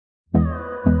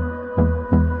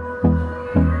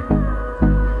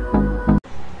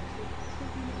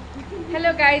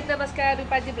Guys नमस्कार,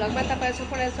 रूपाजी भ्लगमा तपाईहरु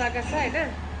सबैलाई स्वागत छ हैन।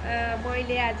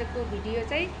 मैले आजको भिडियो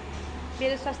चाहिँ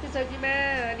मेरो स्वास्थ्य चौकीमा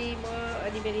अनि म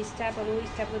अनि मेरो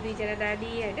स्टाफको दुईजना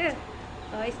नानी हैन।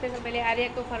 स्पेशल मैले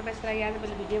आर्यको फरमाइसको लागि आज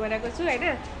मैले भिडियो बनाएको छु हैन।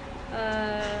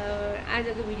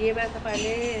 आजको भिडियोमा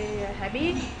तपाईहरुले हामी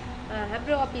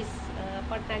हाम्रो अफिस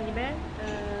पटनालीमा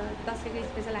दशैंको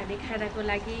स्पेशल हामी खानाको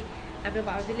लागि हाम्रो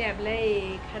भाउजूले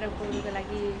हामीलाई खाना खुवाउनुको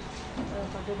लागि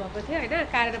भन्नुभएको थियो हैन।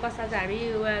 कारणवश आज हामी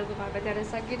उहाँहरूको घरमा जान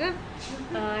सकिनँ।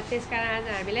 त्यसकारण आज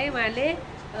हामीलाई उहाँले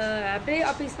हाम्रै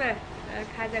अफिसमा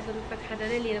खाजाको रूपमा खाना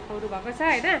नै लिएर खुवाउनु भएको छ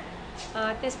हैन।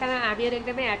 त्यसकारण हामीहरू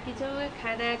एकदमै ह्याप्पी छौँ।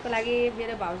 खानाको लागि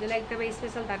मेरो भाउजूलाई एकदमै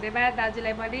स्पेशल धन्यवाद,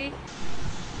 दाजुलाई पनि।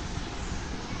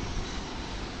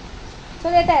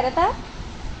 छोरा यता हेर त,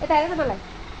 यता हेर न मलाई।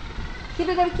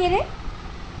 तिम्रो नाम के रे?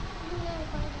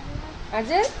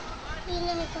 हजुर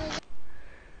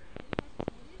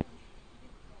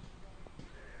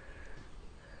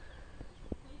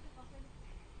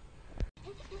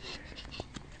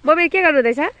मम्मी के गर्नु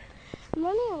हुँदैछ?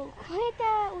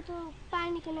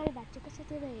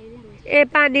 ए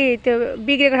पानी त्यो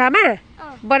बिग्रेको ठाउँमा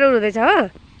बनाउनु हुँदैछ हो?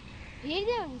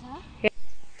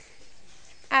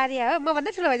 आर्या हो, मभन्दा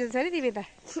ठुलो भइसक्छ नि तिमी त।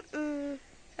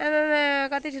 आमामा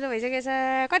कति ठुलो भइसकेछ।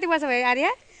 कति वर्ष भयो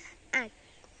आर्या?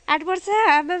 8 वर्ष।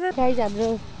 आमामा गाइज हाम्रो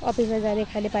अफिसमा जाने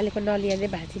खानेपानीको नली हाल्ने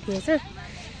भाँचिदिएछ।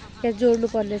 यहाँ जोड्नु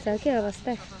पर्ने छ के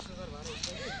अवस्था।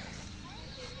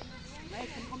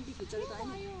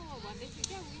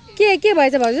 के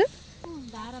भएछ भाउजू?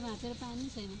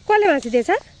 कसले भाँचिदिएछ?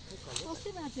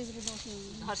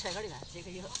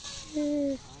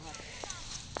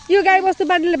 यो गाई बस्तु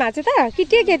बान्नेले भाँच्यो त कि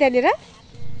के त्यहाँनिर?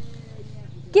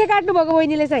 के काट्नु भएको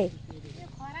बहिनीले चाहिँ?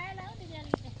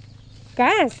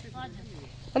 घाँस?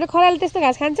 अनि खराले त्यस्तो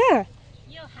घाँस खान्छ?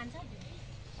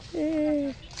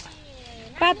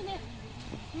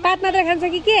 पात मात्र खान्छ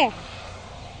कि के?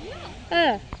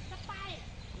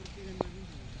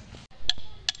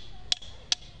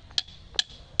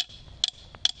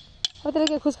 त्यसले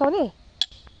के खुस्काउने?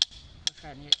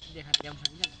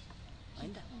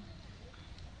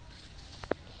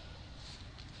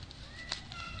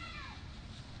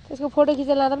 त्यसको फोटो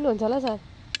खिचेर लाँदा पनि हुन्छ होला सर।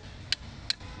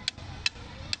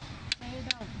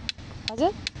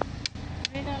 हजुर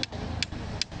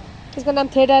त्यसको नाम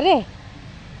थ्रेडर रे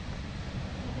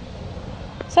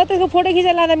सर। त्यसको फोटो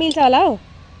खिचेर लाँदा मिल्छ होला हौ।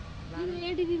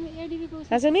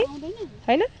 हजुर नि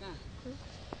होइन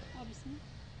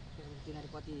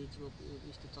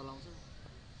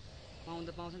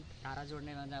धारा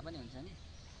जोड्ने जहाँ पनि हुन्छ नि।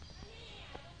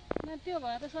 त्यो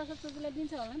भएर त सरस्वतीलाई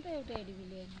दिन्छ होला नि त एउटा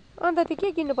एडिबीले। अन्त त्यो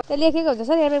के किन्नु पर्छ? लेखेको हुन्छ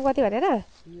सर एमएम कति भनेर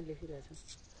लेखिरहेछ।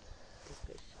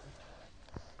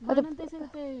 त्यसरी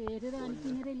त हेरेर अनि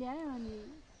किनेरै ल्यायो अनि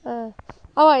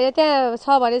अब होइन त्यहाँ छ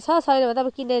भने छ, छैन भने त अब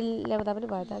किनेर ल्याउँदा पनि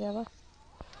भयो त। अब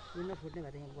फुट्ने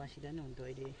भए त यहाँ बसिँदा नै हुन्थ्यो।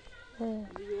 अहिले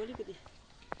अलिकति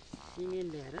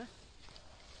सिमेन्ट ल्याएर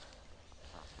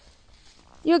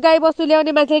यो गाई बस्तु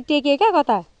ल्याउने मान्छेले टेके क्या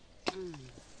कता?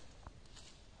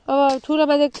 अब ठुलो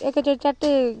मान्छे एकैचोटि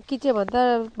च्याट्टै किच्यो भने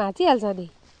त भाँचिहाल्छ नि।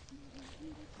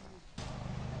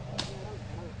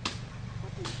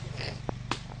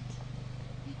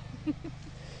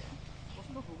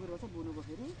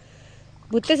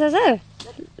 भुत्ते छ सर?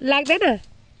 लाग्दैन?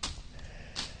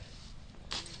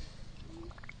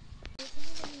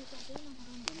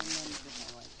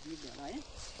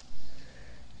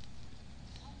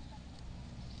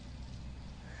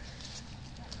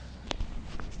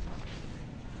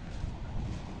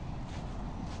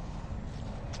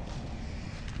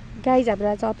 गाइज हाम्रो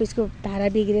आज अफिसको धारा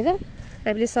बिग्रेर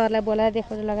हामीले सरलाई बोलाएर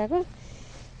देखाउनु लगाएको।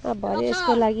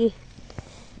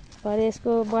 भरे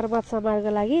यसको मर्मत समारको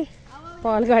लागि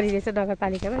पहल गरिरहेछ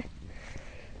नगरपालिकामा।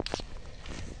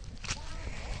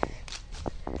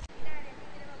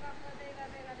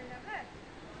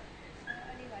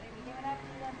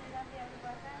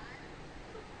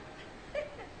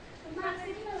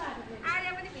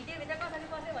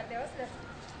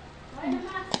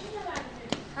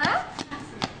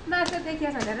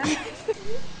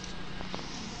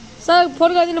 सर फोन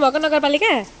गरिदिनु भएको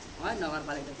नगरपालिका?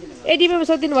 एडिपीमा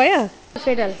सोधिदिनु भयो?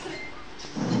 फेडरल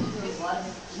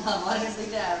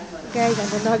गाई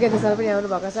हाम्रो नगेन्द्र सर पनि आउनु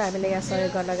भएको छ हामीले यहाँ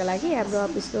सहयोग गर्नको लागि। हाम्रो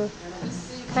अफिसको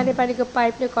खानेपानीको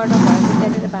पाइप नै कट अफ भएको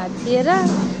त्यहाँनिर भाँचिएर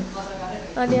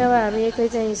अनि अब हामी एक्लै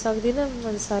चाहिँ सक्दिनँ।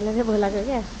 मैले सरलाई नै बोलाएको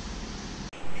क्या।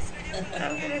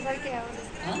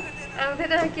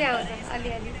 आउँदैन के आउँछ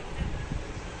अलिअलि।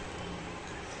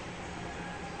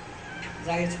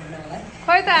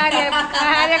 खै त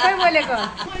आर्या खै बोलेको?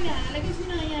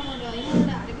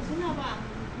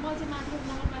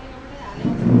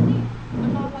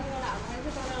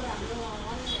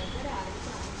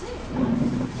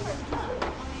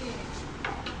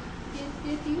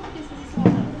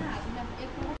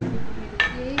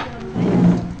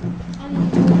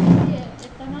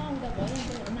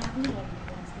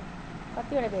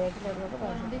 भेराइटी ल्याउनु भएको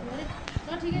भाउजू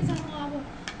ल ठिकै छ म अब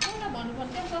एउटा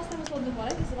भन्नुपर्ने क्या प्रश्नमा सोध्नु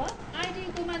पऱ्यो त्यसो भए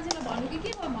आइटीको मान्छेलाई भन्नु कि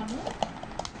के भन्नु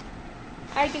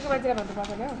आइटीको मान्छेलाई भन्नु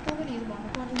पर्दैन हौ तपाईँले हिजो भन्नु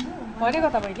पर्दैन भनेको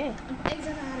त मैले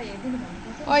एकजना आएर हेरिदिनु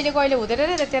भन्नुपर्छ अहिले कहिले हुँदैन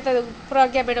नि त्यहाँ त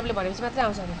प्रज्ञा म्याडमले भनेपछि मात्रै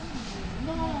आउँछ नि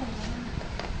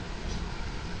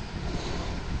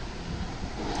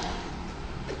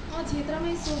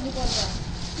क्षेत्रमै सोध्नुपर्छ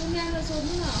कुम्यामा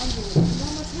सोध्नु न अन्जु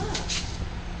मोमो छ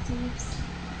चिप्स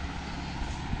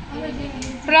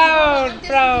प्राउड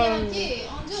के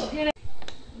अन्जु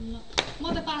म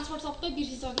त पासपोर्ट सबै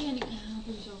बिर्सिसकेँ अनि कहाँ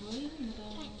पुगिसक्यो है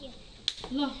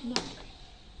म त ल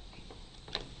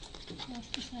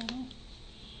कस्तो साह्रो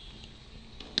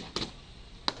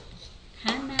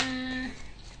खाना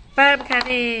पाम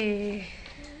खाने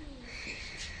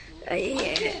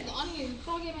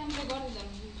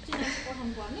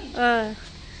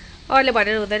अरूले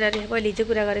भनेर हुँदैन नि मैले हिजो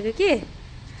कुरा गरेको कि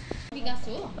विकास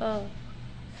हो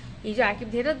हिजो हाकिम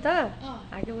थिएन नि त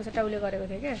हाकिमको सट्टा उसले गरेको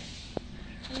थियो क्या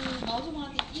भाउजू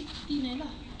मलाई त यति नै ल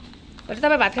भने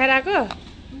तपाईँ भात खाएर आएको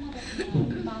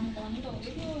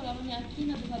किन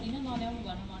दुःख दिन नल्याउनु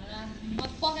भनेर म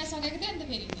पकाइसकेको थिएँ नि त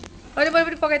फेरि अनि मैले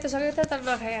पनि पकाइ त सकेको थिएँ तर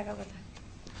नखाइ आएको त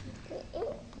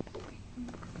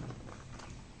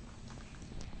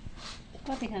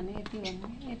कति खाने यति भन्नु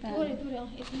यता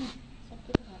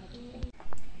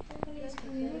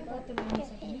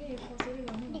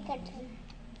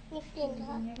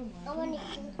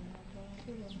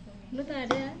ल त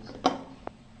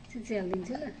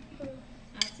हाल्दिन्छु ल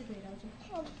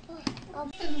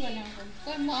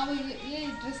म अब यही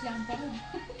ड्रेस ल्याउनु पर्यो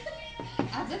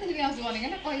आजदेखि ल्याउँछु भनेको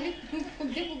होइन कहिले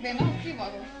पुग्दै पुग्दैन के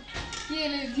भयो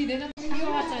केले दिँदैन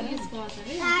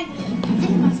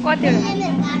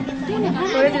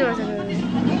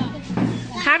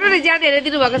खानु नि ज्यादा हेरेर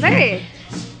दिनुभएको छ है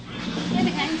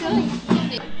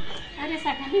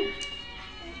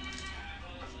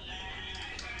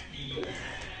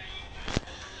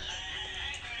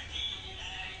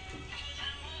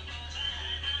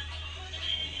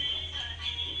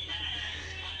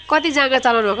कति जाँगर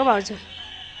चलाउनु भएको भाउजू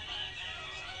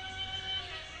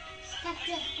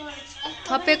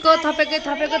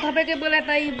थपेकै मलाई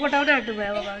त बोटाउन आँट्नु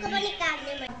भयो अब भाउजू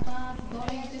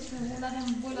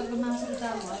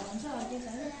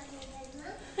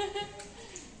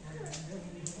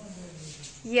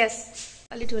यस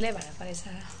अलि ठुलै भाडा परेछ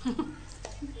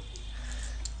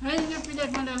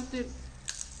प्लेटमा अस्ति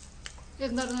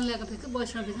एक दर्जन ल्याएको थियो कि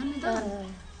बसिरहेको थियो नि त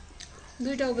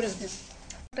दुईवटा उब्रेको थियो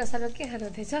सानो के खानु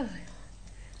थिएछ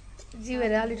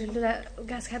जिउहरू अलि ठुल्ठुला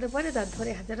घाँस खानु पर्यो झन्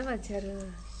थोरै खाँदैन मान्छेहरू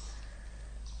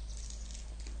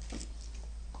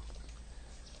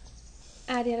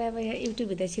आर्यालाई अब यहाँ युट्युब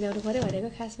भित्र चिनाउनु पऱ्यो भनेको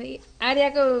खासमा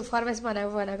आर्याको फरमाइस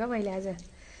बनाएको मैले आज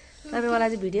अब मलाई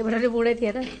चाहिँ भिडियो बनाउने बुढै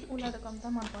थिएन उसलाई त कम त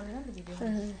मन पर्दैन नि भिडियो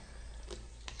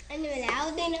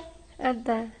अन्त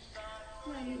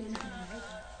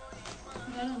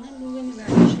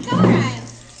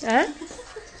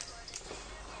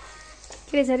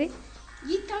के रहेछ अरे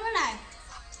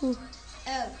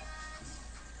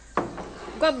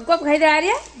गप खाइदियो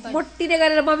आर्या मोटीले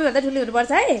गरेर मम्मीभन्दा ठुली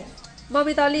हुनुपर्छ है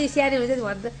मम्मी त अलि सानो हुन्छ नि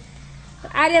भन्छ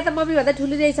आर्या त मम्मीभन्दा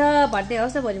ठुली रहेछ भन्ने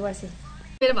होस् न भोलि पर्सि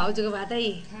मेरो भाउजूको भात है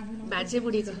भान्से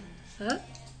बुढीको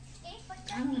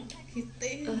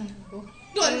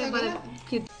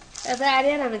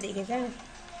आर्या राम्रो देखेछ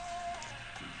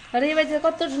अरे यो मान्छे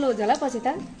कत्रो ठुलो हुन्छ होला पछि त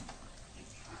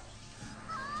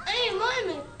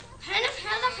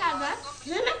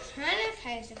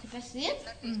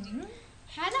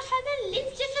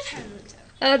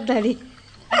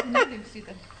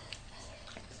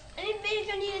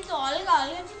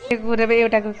कुरामा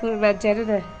एउटा कुकुर मान्छेहरू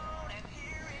न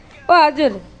ओ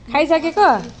हजुर खाइसकेको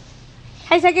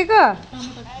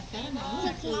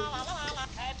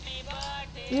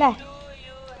ल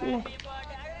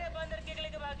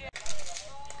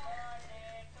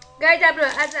गाइज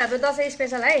आज हाम्रो दसैँ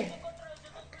स्पेसल है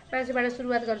मासुबाट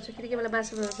सुरुवात गर्छु किनकि मलाई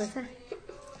मासु बनाउनुपर्छ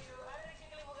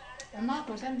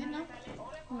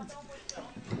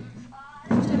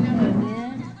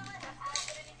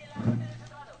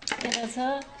यता छ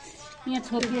यहाँ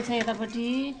छोपिएको छ यतापट्टि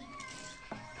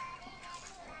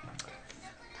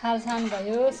थाल सान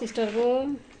भयो सिस्टरको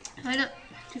होइन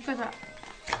ठिक्क छ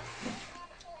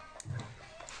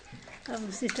अब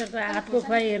सिस्टरको हातको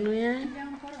खुवाइ हेर्नु यहाँ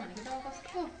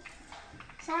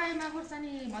सयमा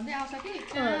खुर्सानी भन्दै आउँछ कि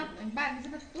बाँकी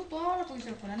चाहिँ तँ तल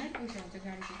पैसा खोला नै पैसा हुन्छ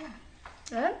गाडीको क्या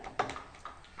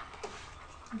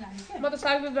म त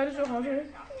साग गाडी खाउँछु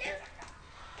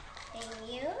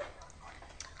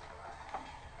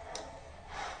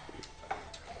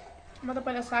म त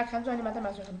पहिला साग खान्छु अनि मात्रै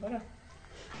मासु खानु पर्यो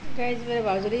गाइज मेरो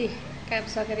भाउजूले काम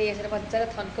सकेर यसरी मजाले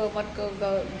थन्को मन्को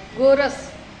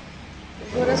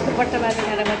गोरसको बट्टा बाँधेर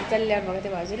खाना मजाले ल्याउनु भएको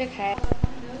थियो भाउजूले खाए।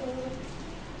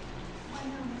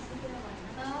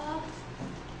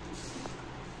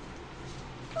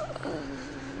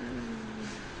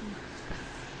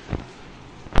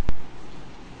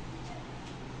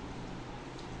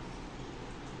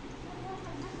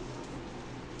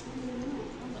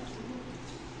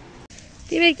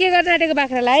 तिमीले के गर्न आँटेको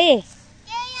बाख्रालाई?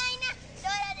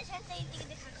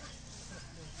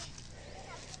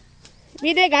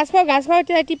 बिने घाँस खाऊ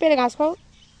त्यसलाई टिपेर घाँस खाऊ।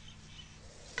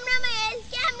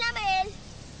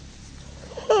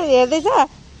 हेर्दैछ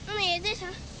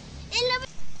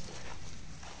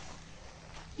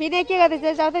बिने के गर्दैछ?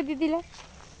 जाऊ त दिदीलाई।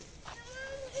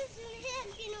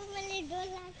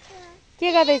 के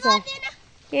गर्दैछ?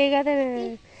 के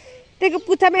गर्दैन त्यसको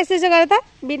पुच्छामा यसो यसो गर त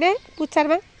बिने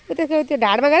पुच्छारमा त्यसको त्यो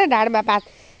ढाडमा गरे ढाडमा पात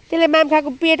त्यसले मामखाको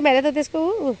पेटमा हेर त त्यसको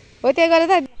हो त्यो गरे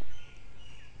त।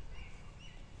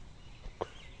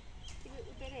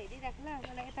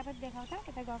 यता पनि देखाउ त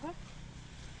यता गएको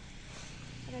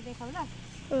यता देखाउ ल।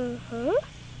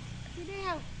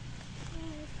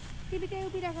 तिमी त्यही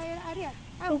उभिरहेको अरे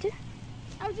आउँछ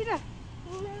आउँछ न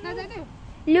नजाने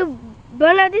लु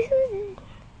बनाउँदैछु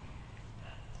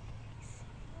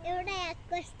एउटा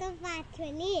कस्तो पाथ्यो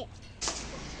नि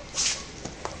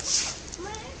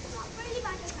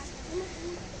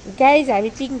गाइज हामी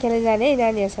पिङ खेल्न जाने है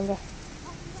नानीहरूसँग।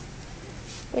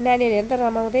 नानीहरू हेर्नु त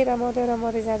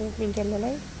रमाउँदै जाने पिङ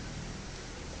खेल्नलाई।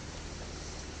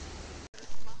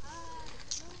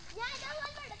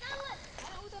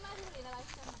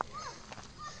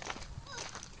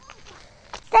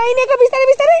 काहीँ नै बिस्तारै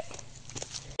बिस्तारै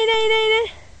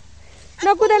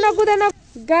नकुदा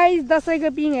गाइज दसैँको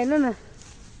पिङ हेर्नु न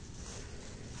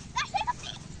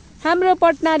हाम्रो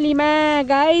पटनालीमा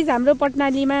गाइज हाम्रो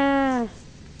पटनालीमा।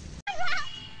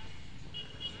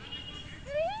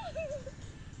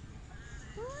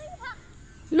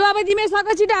 लु अब तिमी सक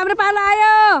छिटो हाम्रो पालो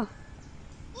आयो।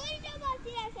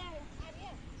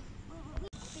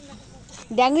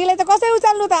 ढ्याङ्ग्रीलाई त कसरी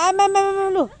उचाल्नु त आमा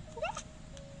लु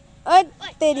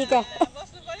तेरिका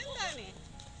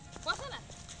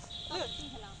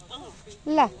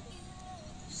ल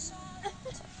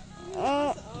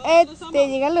ए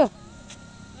तेरिका लु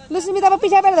सुमिता अब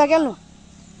पछाडिबाट धकेल्नु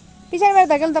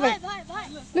तपाईँ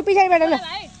लु पछाडिबाट ल।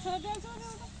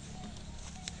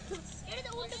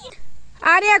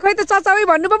 आर्या खोइ त चचाउै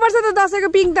भन्नु पो पर्छ त दसैँको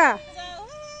पिङ त।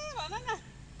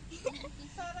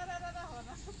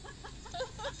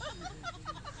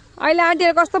 अहिले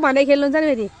आन्टीहरू कस्तो भने खेल्नुहुन्छ नि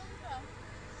फेरि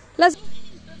ल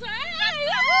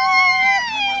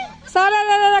सर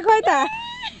खोइ त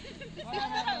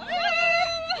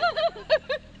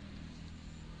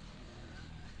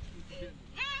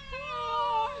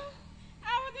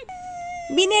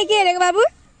बिने के हेरेको बाबु?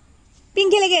 पिङ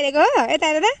खेलेको हेरेको हो यता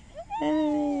हेर त।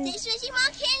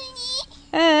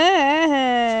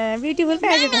 ब्युटिफुल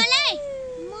पाएको त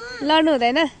लड्नु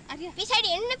हुँदैन।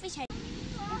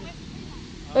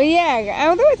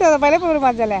 आउँदै त तपाईँलाई पुरो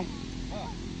मजाले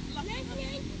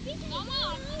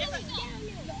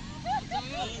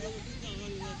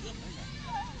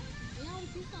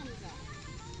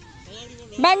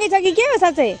बाङ्गी छ कि के हो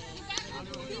साँच्चै?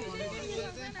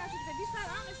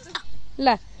 ल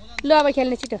अब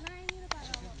खेल्ने छिटो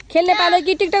खेल्ने पालो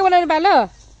कि टिकटक बनाउने पालो?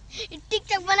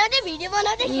 टिकटक बनाउँदै भिडियो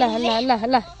बनाउँदै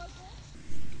ल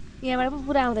यहाँबाट पो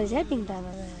पुरा आउँदैछ है पिङ तामा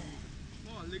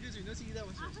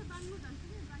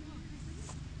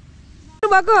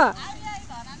भएको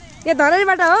यहाँ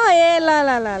धरानीबाट हो। ए ल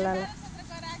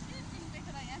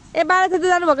ए 12 थेत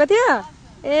जानुभएको थियो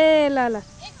ए ल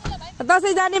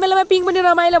दसैँ जाने बेलामा पिङ पनि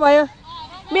रमाइलो भयो।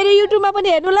 मेरो युट्युबमा पनि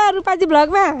हेर्नु ल रूपाजी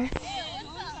भ्लगमा।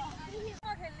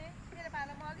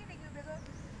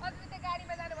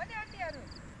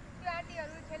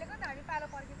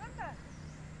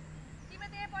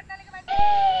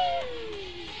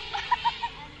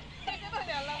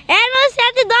 हेर्नुहोस्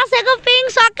साथी दसैँको पिङ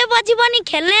सकेपछि पनि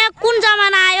खेल्ने कुन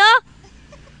जमाना आयो?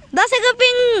 दसैँको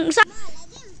पिङ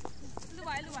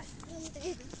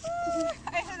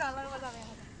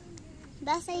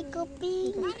दसैँको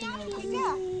पिङ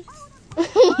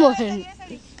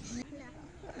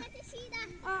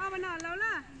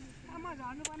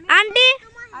आन्टी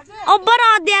ओबर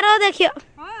अध्यारो देख्यो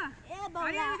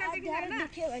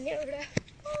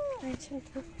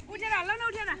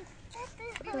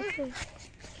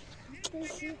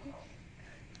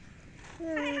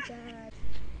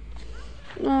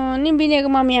नि बिनेको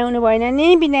मम्मी आउनु भएन नि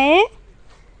बिने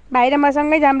भाइ र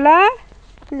मसँगै जाम ल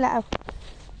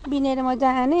बिने र म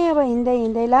जाने अब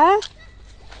हिँड्दै ल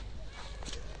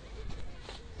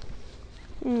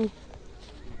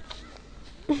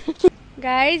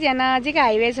गाइज यहाँ नजिक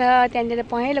हाइवे छ त्यहाँनिर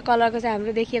पहेँलो कलरको चाहिँ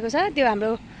हाम्रो देखिएको छ त्यो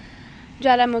हाम्रो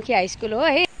ज्वालामुखी हाई स्कुल हो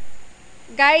है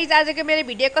गाइज आजको मेरो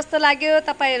भिडियो कस्तो लाग्यो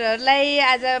तपाईहरुलाई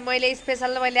आज मैले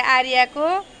स्पेशल आर्याको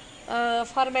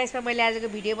फरमाइसमा मैले आजको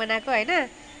भिडियो बनाएको हैन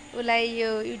उलाई यो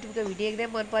युट्युबको भिडियो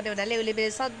एकदम मन पर्ने हुनाले उले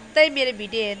सधैं मेरो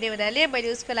भिडियो हेर्ने हुनाले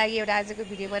मैले उसको लागि एउटा आजको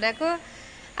भिडियो बनाएको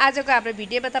आजको हाम्रो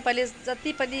भिडियोमा तपाईले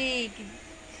जति पनि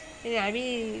हामी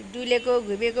डुलेको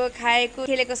घुमेको खाएको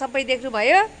खेलेको सबै देख्नु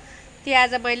भयो त्यो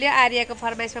आज मैले आर्याको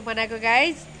फरमाइसमा बनाएको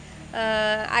गाइज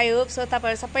आई होप सो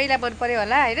तपाईहरु सबैलाई मन पर्यो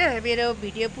होला हैन मेरो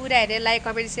भिडियो पुरा हेरेर लाइक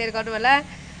कमेन्ट शेयर गर्नु होला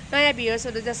नयाँ भ्युअर्स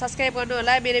हुनुहुन्छ सब्स्क्राइब गर्नु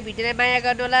होला मेरो भिडियोलाई माया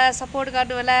गर्नु होला सपोर्ट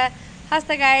गर्नु होला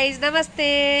हस्त गाइज नमस्ते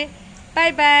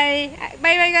बाई बाई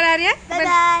बाई बाई गर आर्या बाई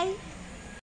बाई